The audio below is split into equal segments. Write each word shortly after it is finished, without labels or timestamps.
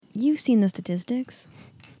you've seen the statistics.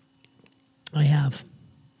 I have.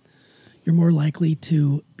 You're more likely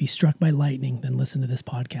to be struck by lightning than listen to this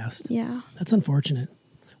podcast. Yeah. That's unfortunate.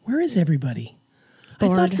 Where is everybody?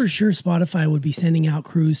 Bored. I thought for sure Spotify would be sending out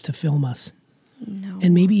crews to film us. No.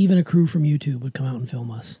 And maybe even a crew from YouTube would come out and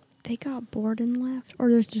film us. They got bored and left. Or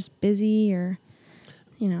they're just busy or,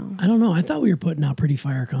 you know. I don't know. I thought we were putting out pretty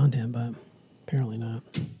fire content, but apparently not.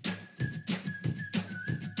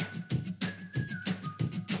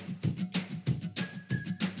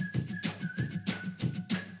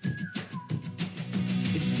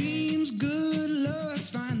 It seems good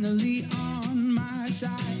luck's finally on my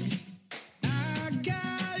side. I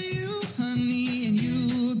got you, honey, and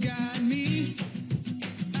you got me.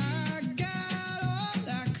 I got all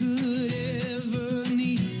I could ever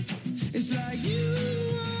need. It's like you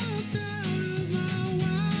walked out of my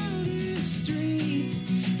wildest dreams.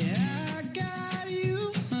 Yeah, I got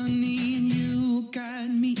you, honey, and you got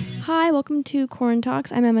me. Hi, welcome to Corn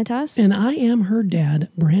Talks. I'm Emma Tuss. And I am her dad,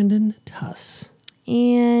 Brandon Tuss.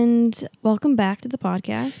 And welcome back to the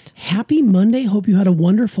podcast. Happy Monday. Hope you had a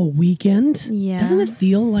wonderful weekend. Yeah. Doesn't it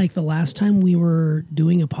feel like the last time we were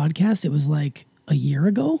doing a podcast, it was like a year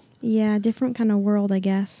ago? Yeah, different kind of world, I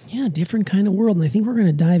guess. Yeah, different kind of world. And I think we're going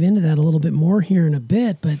to dive into that a little bit more here in a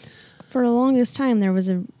bit. But For the longest time, there was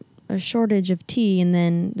a shortage of tea. And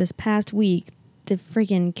then this past week, the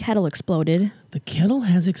freaking kettle exploded. the kettle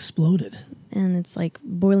has exploded. And it's like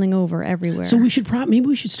boiling over everywhere. So maybe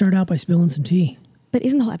we should start out by spilling some tea. But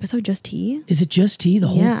isn't the whole episode just tea? Is it just tea? The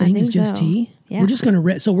whole Yeah, I thing is think just so. tea? Yeah. We're just going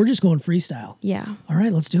to so we're just going freestyle. Yeah. All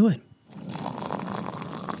right, let's do it.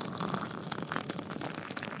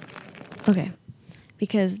 Okay.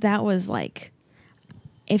 Because that was like,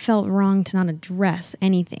 it felt wrong to not address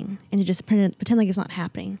anything and to just pretend like it's not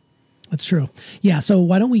happening. That's true. Yeah, so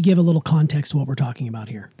why don't we give a little context to what we're talking about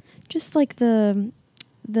here? Just like the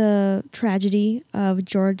tragedy of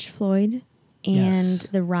George Floyd and Yes.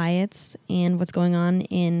 the riots and what's going on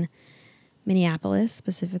in Minneapolis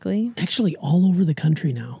specifically. Actually, all over the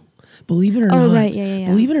country now. Believe it or Oh, not. right. Yeah.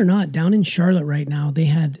 Believe it or not, down in Charlotte right now, they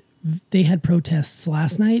had protests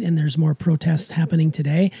last night, and there's more protests happening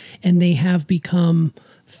today, and they have become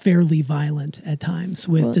fairly violent at times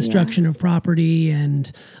with Well, destruction of property and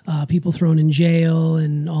people thrown in jail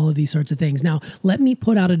and all of these sorts of things. Now, let me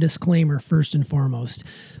put out a disclaimer first and foremost.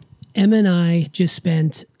 Emma and I just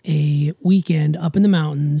spent a weekend up in the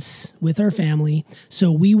mountains with our family,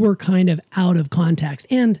 so we were kind of out of context.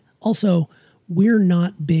 And also, we're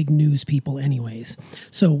not big news people anyways.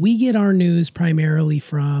 So we get our news primarily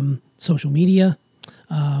from social media,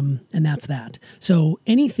 and that's that. So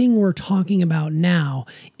anything we're talking about now,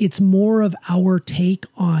 it's more of our take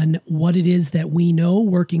on what it is that we know,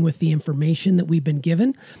 working with the information that we've been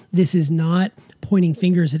given. This is not pointing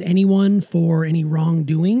fingers at anyone for any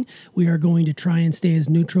wrongdoing. We are going to try and stay as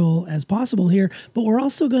neutral as possible here, but we're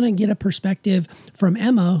also going to get a perspective from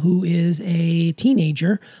Emma, who is a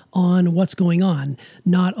teenager, on what's going on,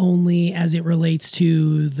 not only as it relates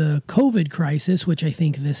to the COVID crisis, which I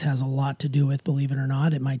think this has a lot to do with, believe it or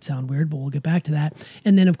not. It might sound weird, but we'll get back to that.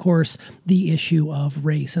 And then, of course, the issue of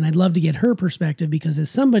race. And I'd love to get her perspective because as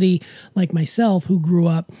somebody like myself who grew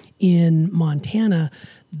up in Montana,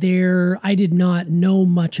 I did not know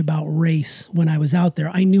much about race when I was out there.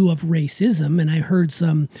 I knew of racism and I heard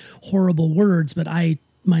some horrible words, but I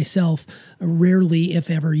myself rarely, if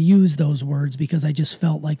ever, use those words because I just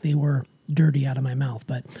felt like they were dirty out of my mouth.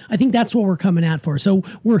 But I think that's what we're coming at for. So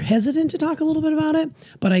we're hesitant to talk a little bit about it,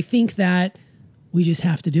 but I think that we just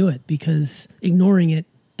have to do it because ignoring it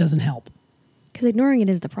doesn't help. Because ignoring it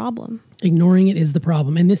is the problem. Ignoring it is the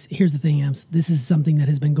problem. And here's the thing, Ems. This is something that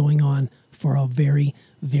has been going on for a very,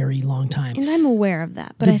 very long time. And I'm aware of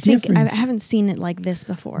that. But The I think I difference- haven't seen it like this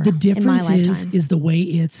before. The difference in my lifetime. is the way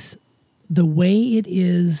it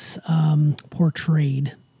is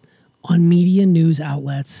portrayed on media news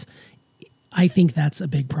outlets. I think that's a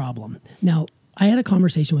big problem. Now, I had a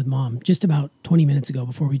conversation with Mom just about 20 minutes ago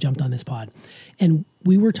before we jumped on this pod. And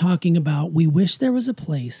we were talking about, we wish there was a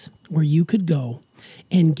place where you could go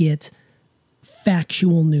and get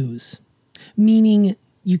factual news. Meaning,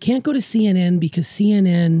 you can't go to CNN because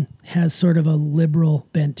CNN has sort of a liberal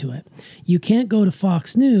bent to it. You can't go to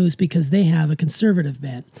Fox News because they have a conservative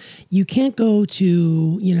bent. You can't go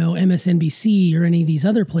to, MSNBC or any of these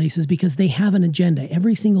other places because they have an agenda.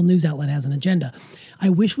 Every single news outlet has an agenda. I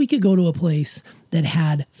wish we could go to a place that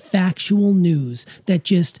had factual news that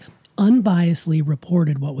just unbiasedly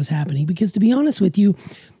reported what was happening. Because to be honest with you,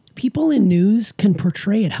 people in news can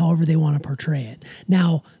portray it however they want to portray it.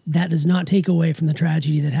 Now, that does not take away from the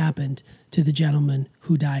tragedy that happened to the gentleman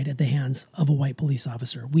who died at the hands of a white police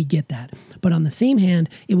officer. We get that. But on the same hand,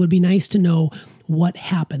 it would be nice to know what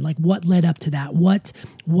happened, like what led up to that. What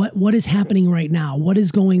is happening right now? What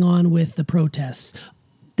is going on with the protests?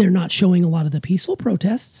 They're not showing a lot of the peaceful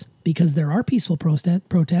protests because there are peaceful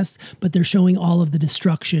protests, but they're showing all of the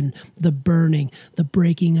destruction, the burning, the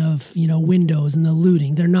breaking of, windows and the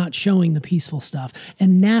looting. They're not showing the peaceful stuff.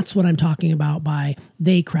 And that's what I'm talking about by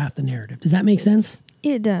they craft the narrative. Does that make sense?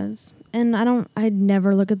 It does. And I'd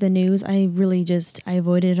never look at the news. I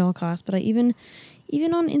avoid it at all costs. But even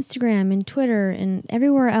on Instagram and Twitter and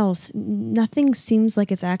everywhere else, nothing seems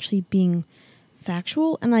like it's actually being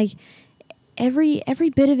factual. And like every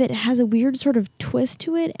bit of it has a weird sort of twist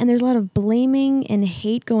to it. And there's a lot of blaming and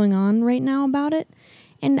hate going on right now about it.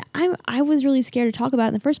 And I was really scared to talk about it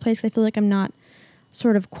in the first place because I feel like I'm not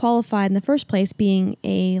sort of qualified in the first place being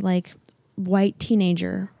a like white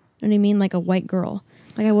teenager. You know what I mean? Like a white girl.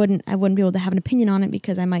 Like I wouldn't be able to have an opinion on it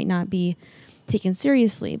because I might not be taken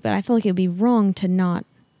seriously, but I feel like it would be wrong to not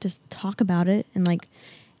just talk about it.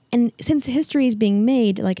 And since history is being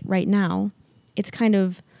made like right now, it's kind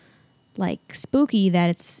of like spooky that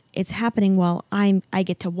it's happening while I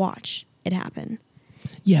get to watch it happen.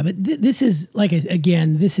 Yeah, but this is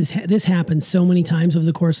this happened so many times over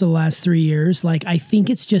the course of the last 3 years. Like, I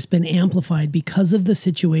think it's just been amplified because of the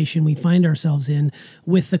situation we find ourselves in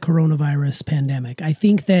with the coronavirus pandemic. I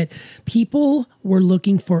think that people were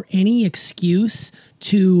looking for any excuse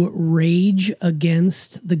to rage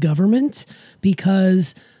against the government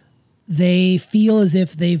because they feel as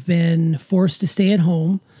if they've been forced to stay at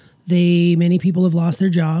home. Many people have lost their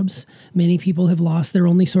jobs. Many people have lost their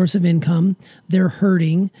only source of income. They're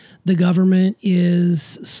hurting. The government is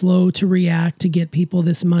slow to react to get people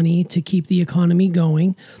this money to keep the economy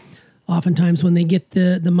going. Oftentimes when they get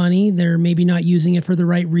the money, they're maybe not using it for the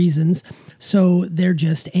right reasons. So they're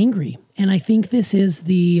just angry. And I think this is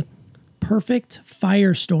the perfect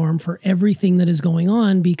firestorm for everything that is going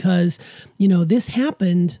on because, this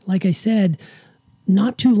happened, like I said,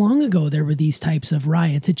 not too long ago, there were these types of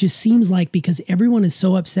riots. It just seems like because everyone is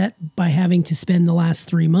so upset by having to spend the last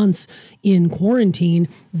 3 months in quarantine,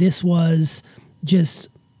 this was just,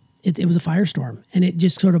 it was a firestorm. And it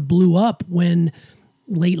just sort of blew up when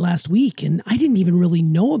late last week. And I didn't even really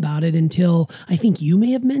know about it until I think you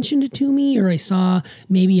may have mentioned it to me, or I saw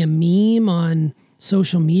maybe a meme on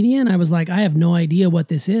social media. And I was like, I have no idea what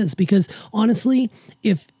this is. Because honestly,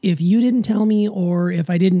 if you didn't tell me, or if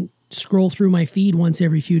I didn't scroll through my feed once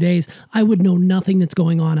every few days, I would know nothing that's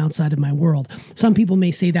going on outside of my world. Some people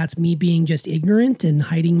may say that's me being just ignorant and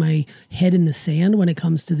hiding my head in the sand when it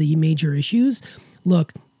comes to the major issues.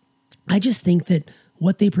 Look, I just think that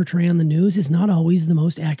what they portray on the news is not always the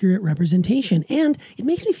most accurate representation, and it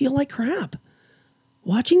makes me feel like crap.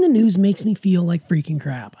 Watching the news makes me feel like freaking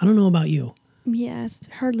crap. I don't know about you. Yeah, it's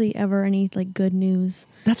hardly ever any like good news.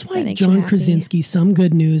 That's why John Krasinski's Some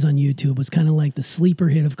Good News on YouTube was kind of like the sleeper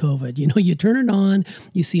hit of COVID. You turn it on,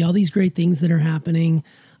 you see all these great things that are happening.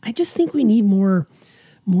 I just think we need more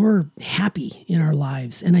happy in our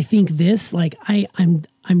lives. And I think this, like, I'm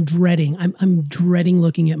dreading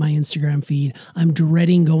looking at my Instagram feed. I'm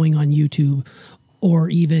dreading going on YouTube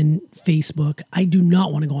or even Facebook. I do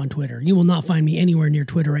not want to go on Twitter. You will not find me anywhere near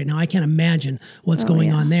Twitter right now. I can't imagine what's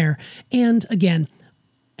going on there. And again,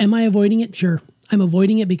 am I avoiding it? Sure. I'm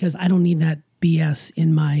avoiding it because I don't need that BS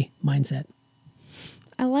in my mindset.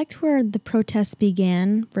 I liked where the protests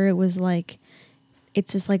began, where it was like,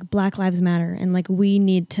 it's just like Black Lives Matter and like we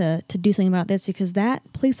need to do something about this because that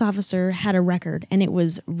police officer had a record and it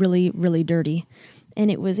was really, really dirty.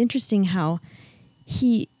 And it was interesting how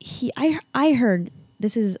I heard,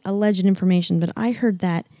 this is alleged information, but I heard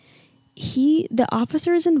that the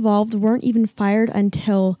officers involved weren't even fired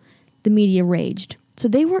until the media raged. So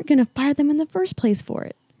they weren't going to fire them in the first place for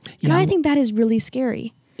it. And I think that is really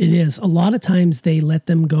scary. It is. A lot of times they let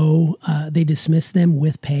them go. They dismiss them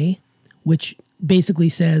with pay, which basically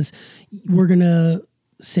says we're going to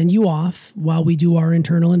send you off while we do our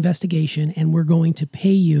internal investigation, and we're going to pay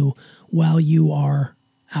you while you are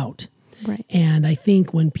out. Right. And I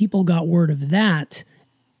think when people got word of that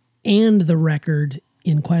and the record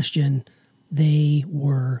in question, they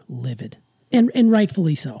were livid. And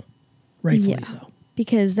rightfully so. Rightfully so.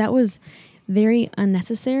 Because that was very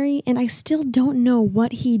unnecessary. And I still don't know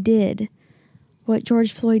what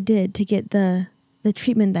George Floyd did to get the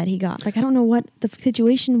treatment that he got. Like, I don't know what the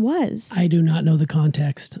situation was. I do not know the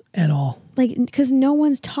context at all. Like, because no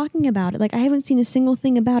one's talking about it. Like, I haven't seen a single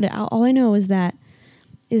thing about it. All I know is that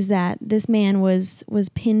this man was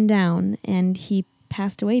pinned down and he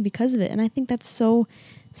passed away because of it. And I think that's so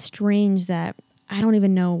strange that I don't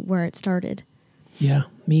even know where it started. Yeah,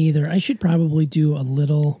 me either. I should probably do a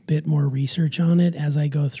little bit more research on it as I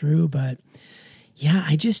go through, but yeah,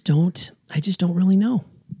 I just don't really know.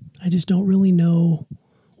 I just don't really know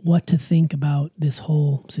what to think about this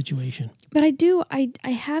whole situation. But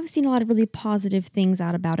I have seen a lot of really positive things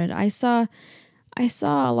out about it. I saw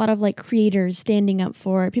a lot of like creators standing up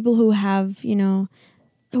for it, people who have, you know,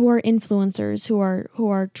 who are influencers, who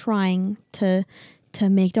are trying to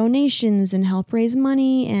make donations and help raise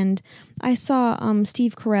money. And I saw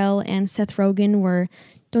Steve Carell and Seth Rogen were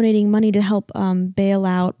donating money to help bail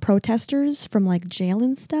out protesters from like jail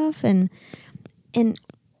and stuff. And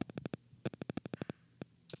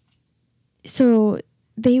so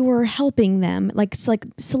they were helping them. Like it's like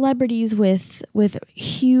celebrities with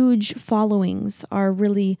huge followings are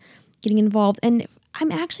really getting involved. And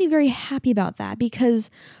I'm actually very happy about that, because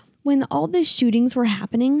when all the shootings were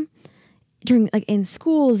happening during like in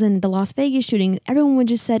schools and the Las Vegas shooting, everyone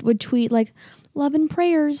would tweet like love and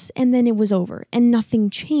prayers, and then it was over and nothing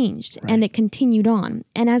changed. Right. And it continued on.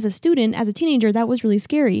 And as a student, as a teenager, that was really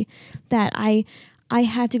scary, that I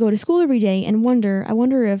had to go to school every day and I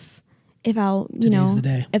wonder if I'll,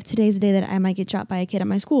 if today's the day that I might get shot by a kid at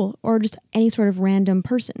my school, or just any sort of random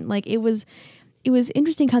person. Like it was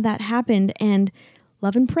interesting how that happened, and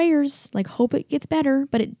love and prayers, like hope it gets better,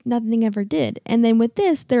 but nothing ever did. And then with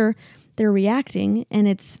this, they're reacting, and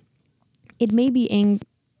it may be angry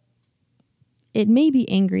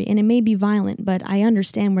and it may be violent, but I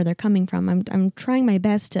understand where they're coming from. I'm trying my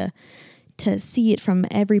best to see it from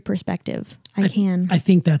every perspective I can. I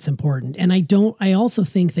think that's important. And I also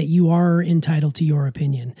think that you are entitled to your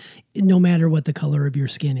opinion, no matter what the color of your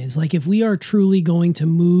skin is. Like if we are truly going to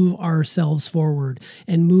move ourselves forward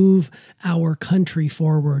and move our country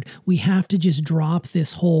forward, we have to just drop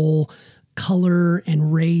this whole color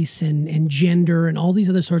and race and gender and all these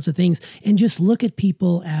other sorts of things and just look at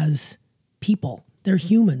people as people. They're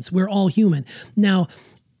humans. We're all human. Now,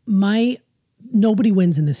 nobody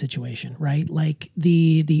wins in this situation, right? Like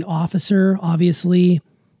the officer, obviously,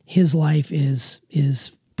 his life is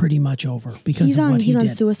pretty much over because of what he did.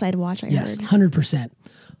 He's on suicide watch, I heard. Yes, 100%.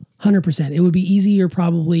 100%. It would be easier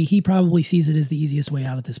he probably sees it as the easiest way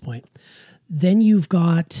out at this point. Then you've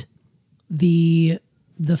got the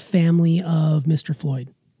family of Mr.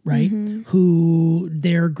 Floyd, right? Mm-hmm. Who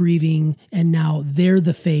they're grieving, and now they're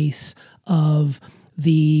the face of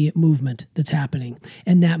the movement that's happening.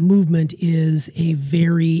 And that movement is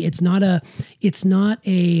it's not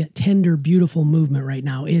a tender, beautiful movement right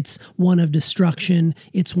now. It's one of destruction.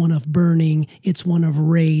 It's one of burning. It's one of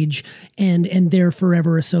rage. And they're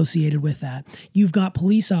forever associated with that. You've got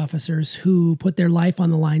police officers who put their life on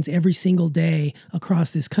the lines every single day across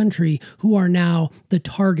this country who are now the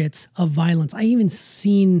targets of violence. I even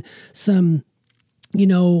seen some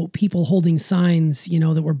people holding signs,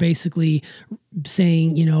 that were basically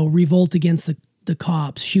saying, revolt against the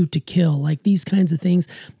cops, shoot to kill, like these kinds of things.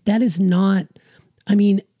 That is not,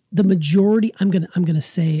 the majority, I'm going to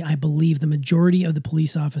say, I believe the majority of the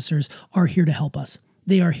police officers are here to help us.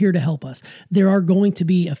 They are here to help us. There are going to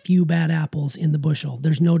be a few bad apples in the bushel.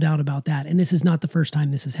 There's no doubt about that. And this is not the first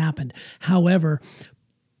time this has happened. However,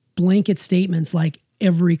 blanket statements like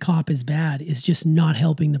every cop is bad is just not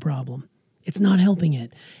helping the problem. It's not helping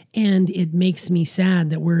it. And it makes me sad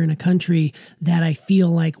that we're in a country that I feel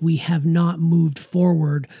like we have not moved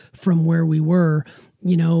forward from where we were,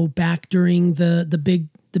 back during the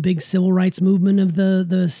big civil rights movement of the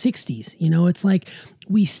 60s. It's like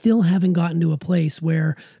we still haven't gotten to a place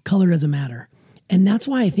where color doesn't matter. And that's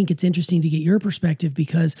why I think it's interesting to get your perspective,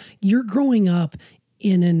 because you're growing up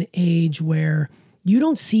in an age where you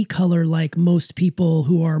don't see color like most people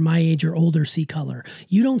who are my age or older see color.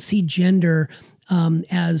 You don't see gender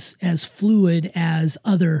as fluid as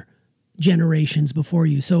other generations before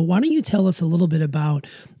you. So why don't you tell us a little bit about,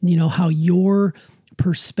 how your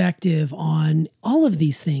perspective on all of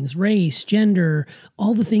these things, race, gender,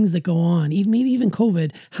 all the things that go on, maybe even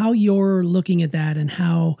COVID, how you're looking at that and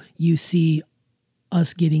how you see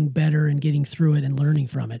us getting better and getting through it and learning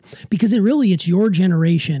from it. Because it's your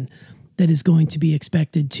generation that is going to be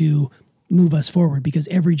expected to move us forward, because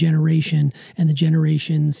every generation and the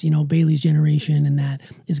generations, Bailey's generation and that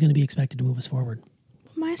is going to be expected to move us forward.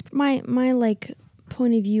 My like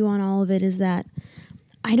point of view on all of it is that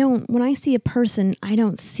when I see a person, I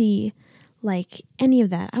don't see like any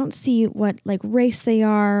of that. I don't see what like race they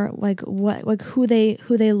are, like what, like who they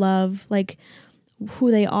love, like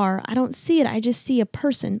who they are. I don't see it. I just see a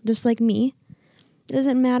person just like me. It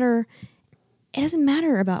doesn't matter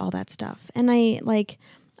about all that stuff. And I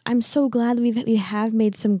I'm so glad that we have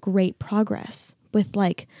made some great progress with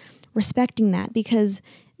like respecting that, because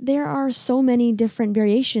there are so many different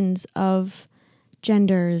variations of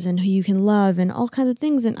genders and who you can love and all kinds of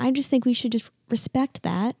things. And I just think we should just respect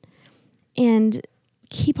that and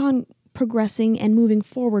keep on progressing and moving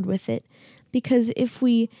forward with it. Because if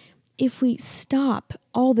we stop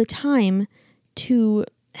all the time to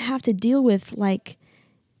have to deal with like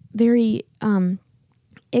very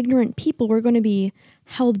ignorant people, we're going to be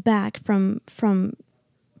held back from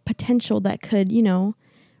potential that could,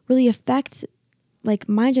 really affect like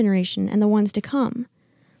my generation and the ones to come.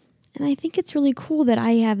 And I think it's really cool that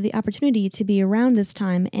I have the opportunity to be around this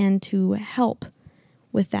time and to help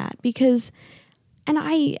with that, because, and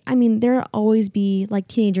I mean, there'll always be like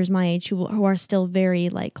teenagers my age who are still very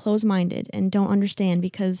like closed-minded and don't understand,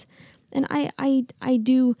 because, and I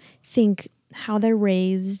do think how they're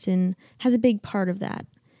raised and has a big part of that.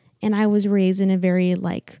 And I was raised in a very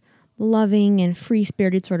like loving and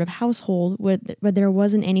free-spirited sort of household where there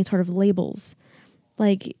wasn't any sort of labels.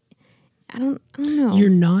 Like, I don't know.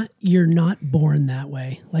 You're not born that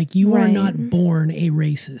way. Like, you are not born a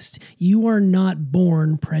racist. You are not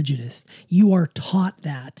born prejudiced. You are taught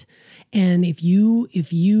that. And if you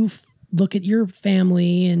look at your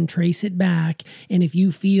family and trace it back, and if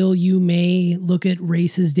you feel you may look at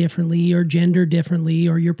races differently or gender differently,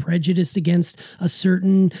 or you're prejudiced against a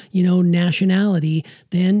certain, nationality,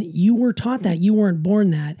 then you were taught that. You weren't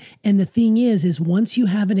born that. And the thing is once you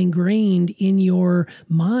have it ingrained in your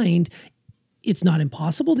mind, it's not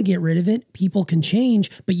impossible to get rid of it. People can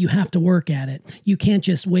change, but you have to work at it. You can't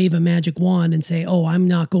just wave a magic wand and say, oh, I'm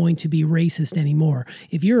not going to be racist anymore.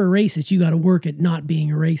 If you're a racist, you got to work at not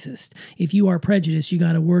being a racist. If you are prejudiced, you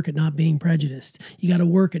got to work at not being prejudiced. You got to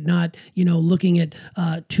work at not, looking at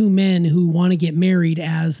two men who want to get married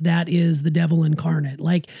as that is the devil incarnate.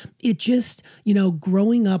 Like, it just,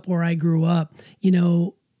 growing up where I grew up,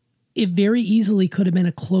 it very easily could have been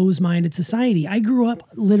a closed-minded society. I grew up,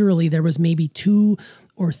 literally, there was maybe 2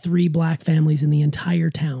 or 3 black families in the entire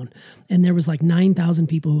town. And there was like 9,000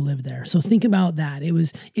 people who lived there. So think about that. It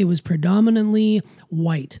was predominantly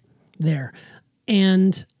white there.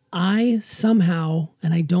 And I somehow,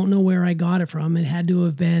 and I don't know where I got it from, it had to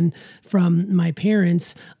have been from my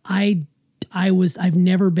parents, I've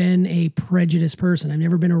never been a prejudiced person. I've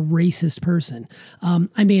never been a racist person.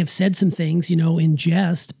 I may have said some things, in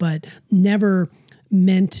jest, but never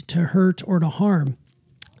meant to hurt or to harm.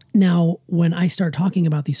 Now, when I start talking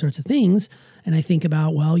about these sorts of things, and I think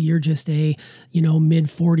about, well, you're just a,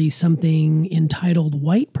 mid-40s something entitled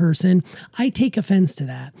white person, I take offense to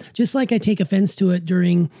that. Just like I take offense to it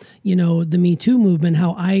during, the Me Too movement,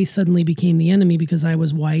 how I suddenly became the enemy because I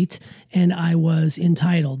was white and I was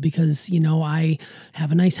entitled because, I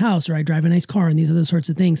have a nice house or I drive a nice car and these other sorts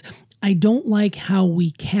of things. I don't like how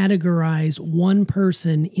we categorize one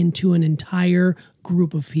person into an entire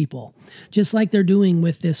group of people, just like they're doing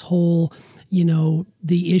with this whole,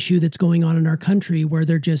 the issue that's going on in our country where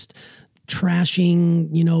they're just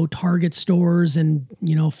trashing, Target stores and,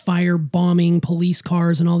 fire bombing police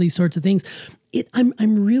cars and all these sorts of things.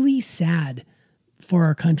 I'm really sad for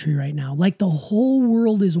our country right now. Like, the whole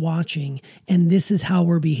world is watching and this is how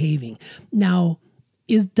we're behaving. Now,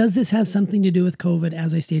 does this have something to do with COVID?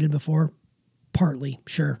 As I stated before, partly,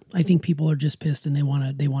 sure. I think people are just pissed and they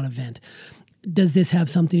want to vent. Does this have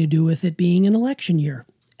something to do with it being an election year?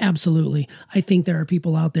 Absolutely. I think there are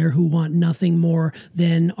people out there who want nothing more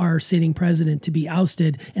than our sitting president to be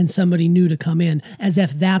ousted and somebody new to come in, as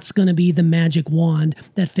if that's going to be the magic wand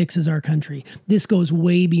that fixes our country. This goes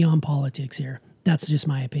way beyond politics here. That's just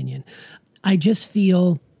my opinion. I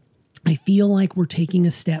feel like we're taking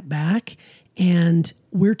a step back and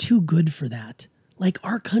we're too good for that. Like,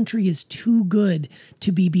 our country is too good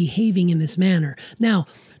to be behaving in this manner. Now,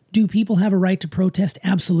 do people have a right to protest?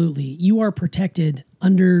 Absolutely. You are protected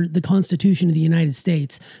under the Constitution of the United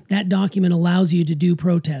States. That document allows you to do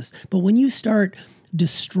protests. But when you start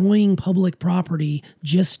destroying public property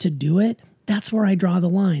just to do it, that's where I draw the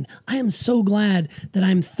line. I am so glad that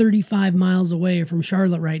I'm 35 miles away from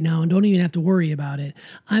Charlotte right now and don't even have to worry about it.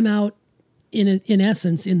 I'm out in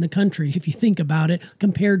essence in the country, if you think about it,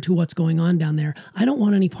 compared to what's going on down there. I don't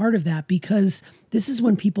want any part of that, because this is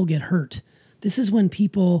when people get hurt. This is when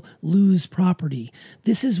people lose property.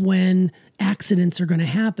 This is when accidents are going to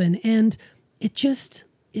happen. And it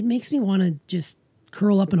makes me want to just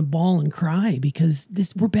curl up in a ball and cry, because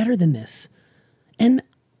we're better than this. And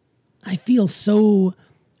I feel so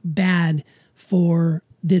bad for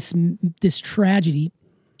this tragedy,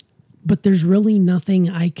 but there's really nothing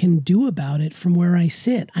I can do about it from where I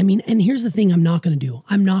sit. I mean, and here's the thing I'm not going to do.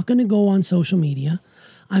 I'm not going to go on social media.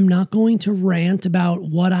 I'm not going to rant about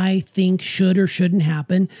what I think should or shouldn't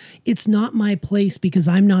happen. It's not my place because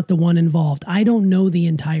I'm not the one involved. I don't know the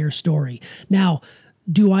entire story. Now,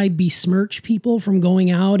 do I besmirch people from going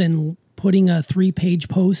out and putting a 3-page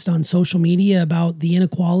post on social media about the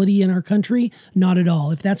inequality in our country? Not at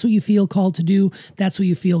all. If that's what you feel called to do, that's what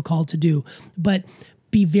you feel called to do. But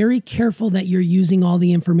be very careful that you're using all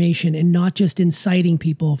the information and not just inciting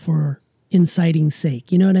people for inciting's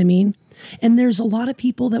sake. You know what I mean? And there's a lot of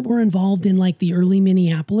people that were involved in like the early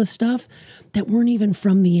Minneapolis stuff that weren't even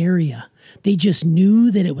from the area. They just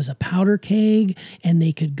knew that it was a powder keg and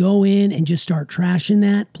they could go in and just start trashing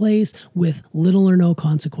that place with little or no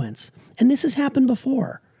consequence. And this has happened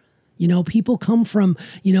before. You know, people come from,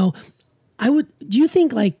 you know, do you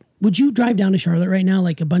think like, would you drive down to Charlotte right now,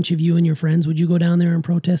 like a bunch of you and your friends? Would you go down there and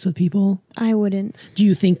protest with people? I wouldn't. Do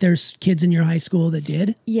you think there's kids in your high school that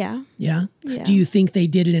did? Yeah. Yeah? Yeah. Do you think they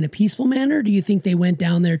did it in a peaceful manner? Or do you think they went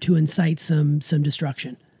down there to incite some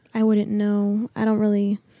destruction? I wouldn't know. I don't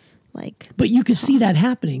really like. But you could see that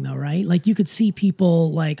happening though, right? Like you could see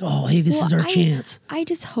people like, oh, hey, this is our chance. I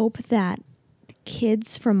just hope that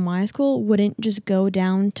kids from my school wouldn't just go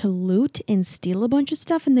down to loot and steal a bunch of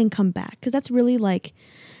stuff and then come back. Because that really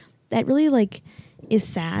is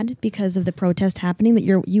sad because of the protest happening, that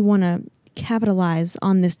you want to capitalize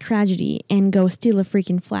on this tragedy and go steal a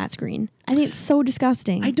freaking flat screen. I think it's so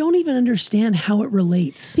disgusting. I don't even understand how it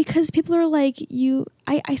relates. Because people are like,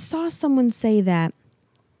 I saw someone say that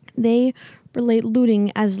they relate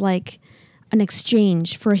looting as like an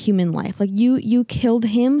exchange for a human life. Like you killed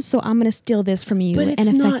him, so I'm going to steal this from you and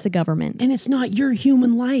affect the government. And it's not your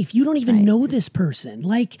human life. You don't even know this person.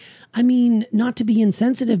 Like, I mean, not to be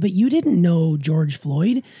insensitive, but you didn't know George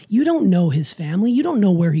Floyd. You don't know his family. You don't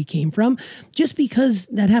know where he came from. Just because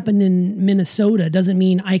that happened in Minnesota doesn't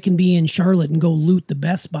mean I can be in Charlotte and go loot the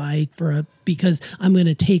Best Buy because I'm going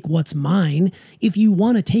to take what's mine. If you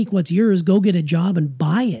want to take what's yours, go get a job and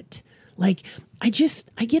buy it. Like, I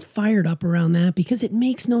get fired up around that because it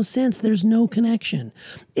makes no sense. There's no connection.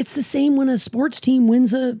 It's the same when a sports team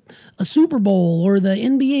wins a Super Bowl or the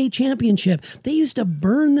NBA championship. They used to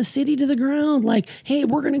burn the city to the ground like, hey,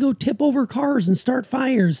 we're going to go tip over cars and start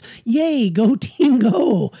fires. Yay, go team,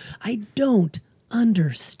 go. I don't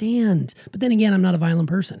understand. But then again, I'm not a violent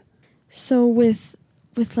person. So with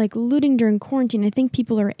like looting during quarantine, I think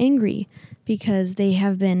people are angry because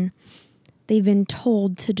they've been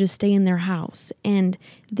told to just stay in their house. And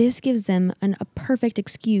this gives them a perfect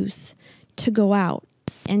excuse to go out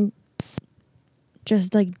and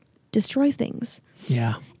just like destroy things.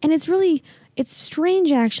 Yeah. And it's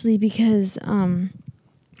strange actually because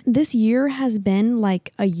this year has been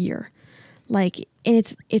like a year. Like,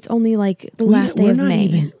 and it's only like the last day of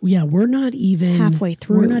May. We're not even halfway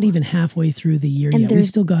through. We're not even halfway through the year and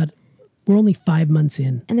yet. We're only 5 months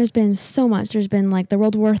in. And there's been so much. There's been like the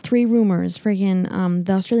World War III rumors, freaking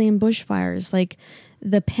the Australian bushfires, like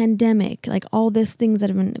the pandemic, like all these things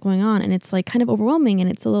that have been going on. And it's like kind of overwhelming and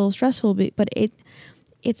it's a little stressful, but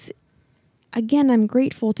it's, again, I'm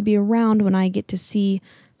grateful to be around when I get to see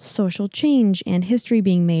social change and history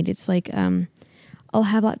being made. It's like, I'll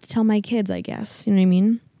have a lot to tell my kids, I guess. You know what I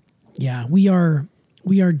mean? Yeah, we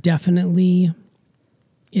are definitely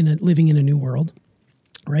living in a new world.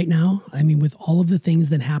 Right now, I mean, with all of the things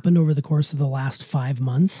that happened over the course of the last 5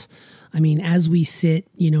 months, I mean, as we sit,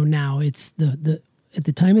 now it's at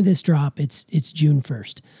the time of this drop, it's June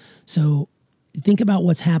 1st. So think about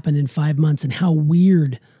what's happened in 5 months and how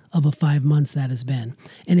weird of a 5 months that has been.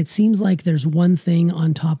 And it seems like there's one thing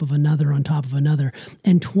on top of another on top of another.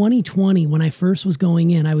 And 2020, when I first was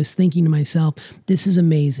going in, I was thinking to myself, this is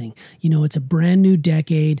amazing. It's a brand new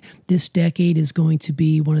decade. This decade is going to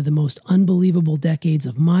be one of the most unbelievable decades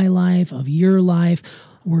of my life, of your life.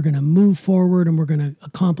 We're going to move forward and we're going to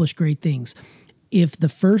accomplish great things. If the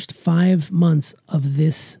first 5 months of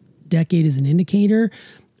this decade is an indicator,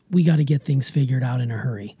 we got to get things figured out in a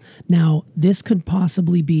hurry. Now, this could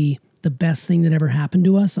possibly be the best thing that ever happened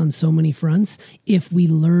to us on so many fronts if we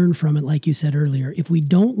learn from it, like you said earlier. If we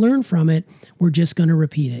don't learn from it, we're just going to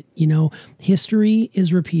repeat it. History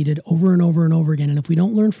is repeated over and over and over again. And if we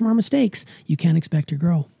don't learn from our mistakes, you can't expect to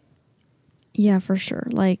grow. Yeah, for sure.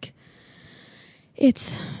 Like,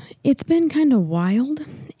 it's been kind of wild.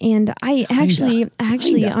 And I actually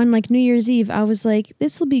on like New Year's Eve, I was like,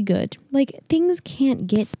 this will be good. Like, things can't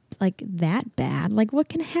get like that bad. Like, what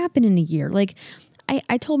can happen in a year? Like,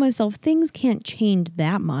 I told myself things can't change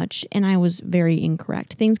that much. And I was very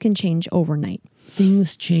incorrect. Things can change overnight.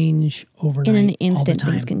 Things change overnight. In an instant, all the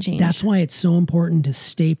time. Things can change. That's why it's so important to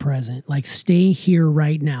stay present. Like, stay here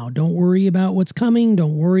right now. Don't worry about what's coming.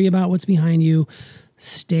 Don't worry about what's behind you.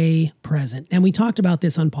 stay present. And we talked about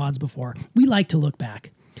this on pods before. We like to look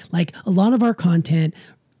back. Like a lot of our content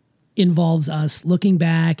involves us looking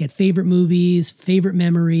back at favorite movies, favorite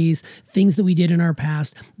memories, things that we did in our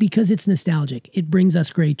past, because it's nostalgic. It brings us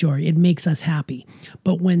great joy. It makes us happy.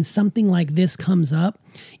 But when something like this comes up,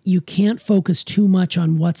 you can't focus too much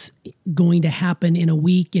on what's going to happen in a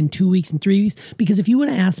week, in 2 weeks, in 3 weeks. Because if you would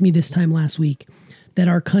have asked me this time last week that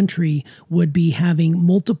our country would be having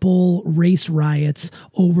multiple race riots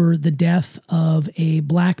over the death of a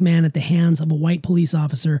black man at the hands of a white police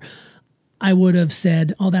officer, I would have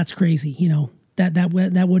said, "Oh, that's crazy." That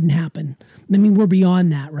wouldn't happen. I mean, we're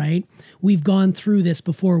beyond that, right? We've gone through this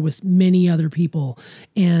before with many other people,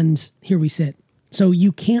 and here we sit. So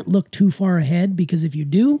you can't look too far ahead, because if you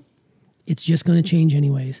do, it's just going to change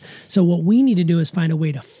anyways. So what we need to do is find a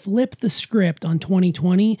way to flip the script on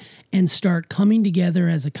 2020 and start coming together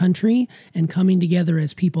as a country and coming together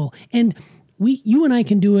as people. And you and I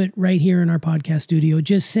can do it right here in our podcast studio,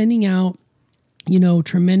 just sending out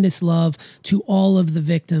tremendous love to all of the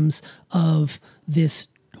victims of this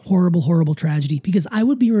horrible, horrible tragedy. Because I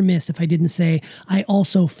would be remiss if I didn't say I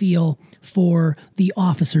also feel for the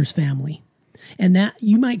officer's family. And that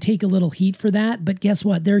you might take a little heat for that, but guess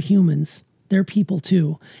what? They're humans. They're people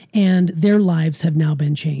too. And their lives have now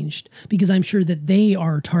been changed, because I'm sure that they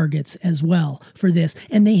are targets as well for this,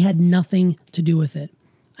 and they had nothing to do with it.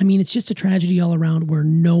 I mean, it's just a tragedy all around where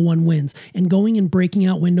no one wins. And going and breaking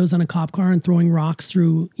out windows on a cop car and throwing rocks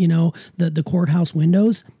through, the courthouse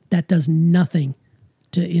windows, that does nothing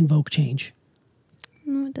to invoke change.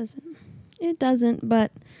 No, it doesn't. It doesn't.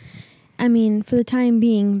 But I mean, for the time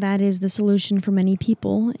being, that is the solution for many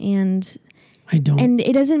people. And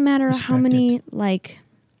it doesn't matter how many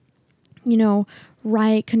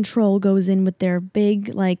riot control goes in with their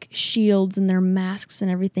big shields and their masks and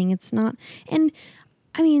everything. It's not. And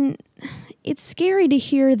I mean, it's scary to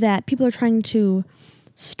hear that people are trying to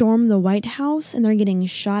storm the White House and they're getting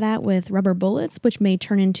shot at with rubber bullets, which may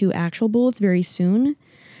turn into actual bullets very soon.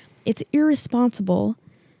 It's irresponsible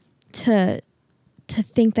to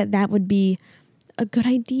think that would be a good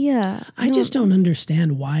idea. I just don't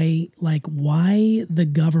understand why the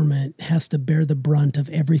government has to bear the brunt of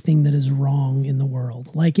everything that is wrong in the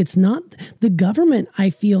world. It's not the government, I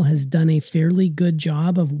feel, has done a fairly good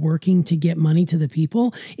job of working to get money to the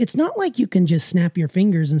people. It's not like you can just snap your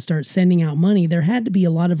fingers and start sending out money. There had to be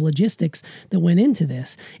a lot of logistics that went into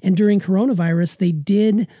this. And during coronavirus,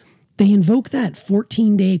 they invoke that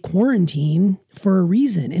 14-day quarantine for a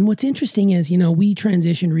reason. And what's interesting is, we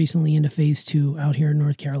transitioned recently into phase 2 out here in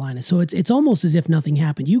North Carolina. So it's almost as if nothing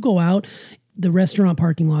happened. You go out, the restaurant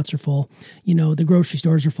parking lots are full, the grocery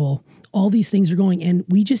stores are full. All these things are going. And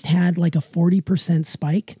we just had a 40%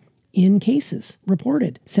 spike in cases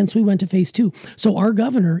reported since we went to phase 2. So our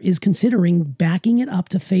governor is considering backing it up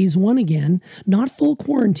to phase 1 again, not full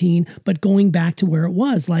quarantine, but going back to where it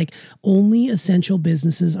was. Only essential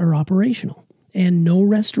businesses are operational and no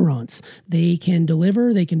restaurants. They can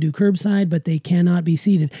deliver, they can do curbside, but they cannot be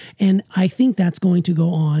seated. And I think that's going to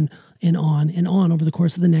go on and on and on over the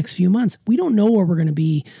course of the next few months. We don't know where we're going to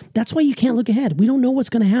be. That's why you can't look ahead. We don't know what's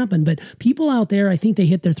going to happen. But people out there, I think they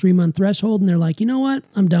hit their 3-month threshold and they're like, you know what?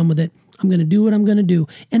 I'm done with it. I'm going to do what I'm going to do.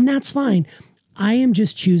 And that's fine. I am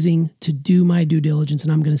just choosing to do my due diligence,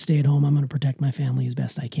 and I'm going to stay at home. I'm going to protect my family as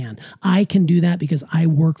best I can. I can do that because I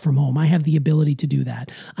work from home. I have the ability to do that.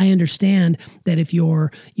 I understand that if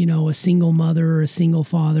you're, a single mother or a single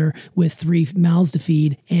father with 3 mouths to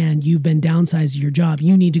feed and you've been downsized to your job,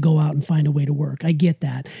 you need to go out and find a way to work. I get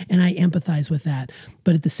that, and I empathize with that.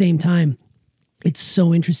 But at the same time, it's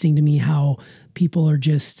so interesting to me how people are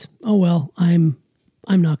just, oh, well, I'm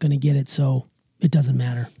not going to get it, so it doesn't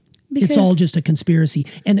matter. It's all just a conspiracy.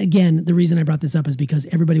 And again, the reason I brought this up is because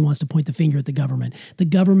everybody wants to point the finger at the government. The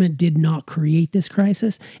government did not create this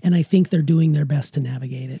crisis, and I think they're doing their best to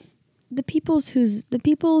navigate it. The people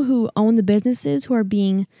who own the businesses who are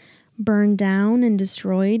being burned down and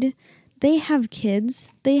destroyed, they have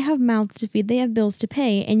kids, they have mouths to feed, they have bills to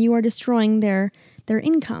pay, and you are destroying their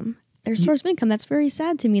income. Their source of income. That's very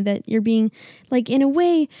sad to me that you're being in a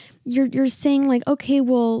way you're saying okay,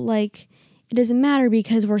 well, it doesn't matter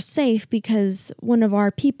because we're safe because one of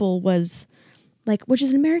our people was which is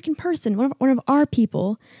an American person. One of our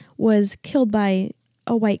people was killed by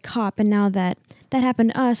a white cop. And now that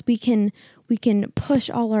happened to us, we can push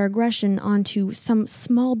all our aggression onto some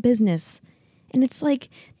small business. And it's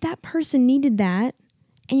that person needed that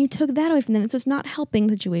and you took that away from them. So it's not helping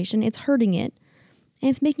the situation. It's hurting it. And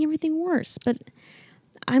it's making everything worse. But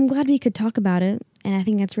I'm glad we could talk about it. And I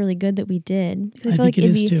think that's really good that we did. I feel like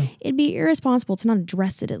it'd be irresponsible to not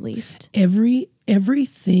address it at least.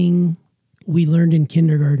 Everything we learned in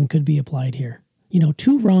kindergarten could be applied here. You know,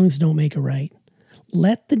 2 wrongs don't make a right.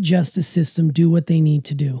 Let the justice system do what they need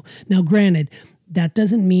to do. Now, granted, that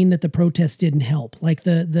doesn't mean that the protest didn't help. Like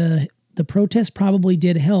the protest probably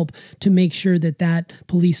did help to make sure that that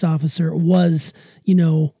police officer was, you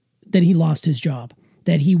know, that he lost his job,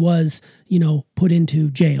 that he was, you know, put into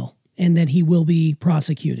jail, and that he will be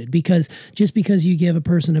prosecuted. Because just because you give a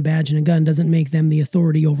person a badge and a gun doesn't make them the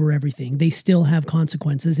authority over everything. They still have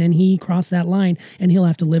consequences, and he crossed that line, and he'll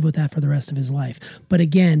have to live with that for the rest of his life. But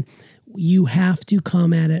again, you have to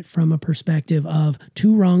come at it from a perspective of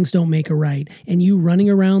 2 wrongs don't make a right. And you running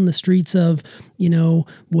around the streets of, you know,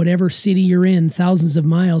 whatever city you're in, thousands of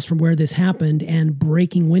miles from where this happened, and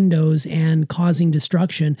breaking windows and causing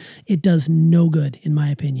destruction, it does no good, in my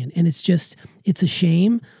opinion. And it's a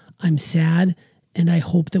shame. I'm sad. And I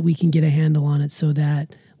hope that we can get a handle on it so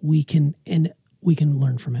that we can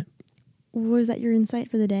learn from it. Was that your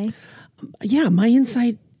insight for the day? Yeah, my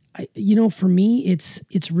insight, you know, for me,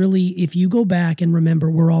 it's really, if you go back and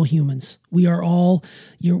remember, we're all humans. We're all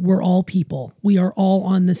people. We are all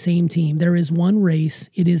on the same team. There is one race.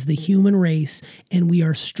 It is the human race, and we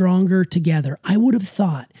are stronger together. I would have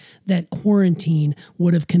thought that quarantine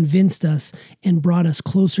would have convinced us and brought us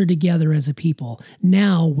closer together as a people.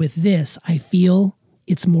 Now, with this, I feel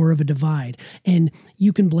it's more of a divide. And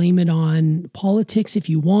you can blame it on politics if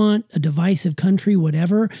you want, a divisive country,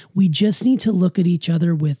 whatever. We just need to look at each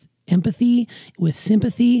other with empathy, with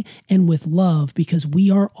sympathy, and with love, because we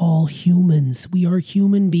are all humans. We are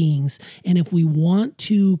human beings. And if we want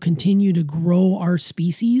to continue to grow our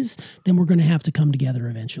species, then we're going to have to come together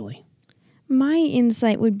eventually. My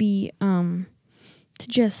insight would be to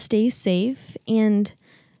just stay safe and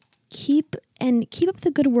keep up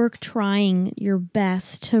the good work, trying your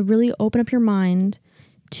best to really open up your mind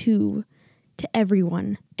to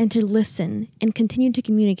everyone, and to listen and continue to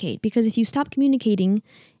communicate. Because if you stop communicating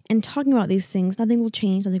and talking about these things, nothing will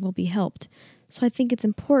change, nothing will be helped. So I think it's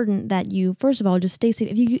important that you, first of all, just stay safe.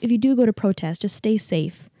 If you do go to protest, just stay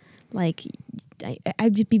safe. Like,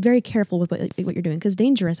 I'd just be very careful with what you're doing, because it's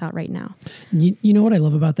dangerous out right now. You know what I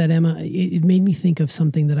love about that, Emma? It made me think of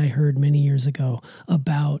something that I heard many years ago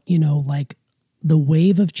about, you know, like, the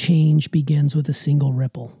wave of change begins with a single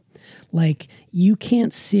ripple. Like, you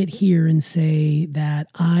can't sit here and say that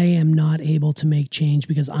I am not able to make change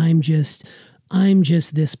because I'm just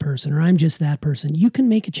this person, or I'm just that person. You can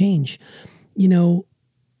make a change. You know,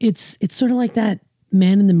 it's sort of like that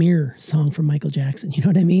Man in the Mirror song from Michael Jackson. You know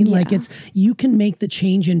what I mean? Yeah. Like, you can make the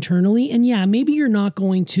change internally. And yeah, maybe you're not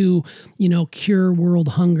going to, you know, cure world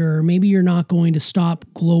hunger. Or maybe you're not going to stop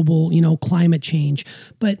global, you know, climate change,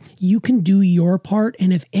 but you can do your part.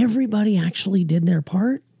 And if everybody actually did their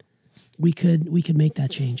part, we could make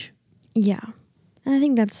that change. Yeah. And I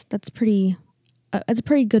think that's pretty, it's a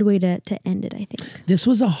pretty good way to end it, I think. This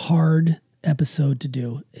was a hard episode to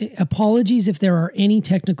do. Apologies if there are any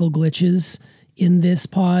technical glitches in this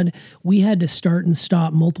pod. We had to start and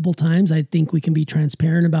stop multiple times. I think we can be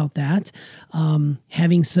transparent about that.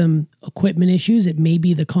 Having some equipment issues. It may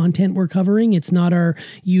be the content we're covering. It's not our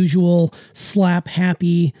usual slap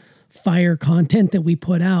happy fire content that we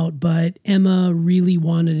put out, but Emma really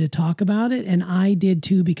wanted to talk about it, and I did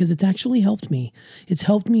too, because it's actually helped me. It's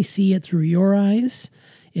helped me see it through your eyes.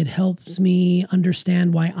 It helps me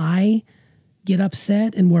understand why I get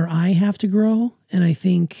upset and where I have to grow. And I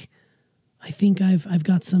think I've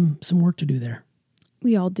got some work to do there.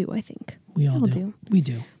 We all do, I think. We all do. We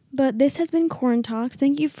do. But this has been Corn Talks.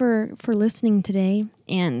 Thank you for listening today.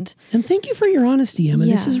 And thank you for your honesty, Emma.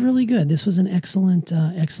 Yeah. This is really good. This was an excellent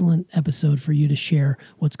episode for you to share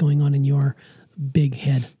what's going on in your big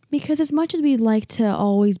head. Because as much as we'd like to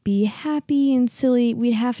always be happy and silly,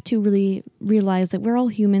 we'd have to really realize that we're all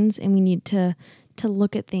humans, and we need to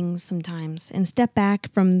look at things sometimes and step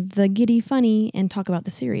back from the giddy funny and talk about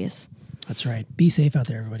the serious. That's right. Be safe out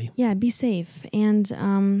there, everybody. Yeah, be safe. And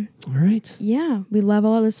all right. Yeah, we love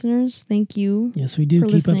all our listeners. Thank you. Yes, we do.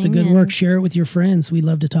 Keep up the good work. Share it with your friends. We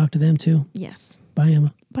love to talk to them too. Yes. Bye,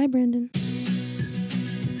 Emma. Bye, Brandon.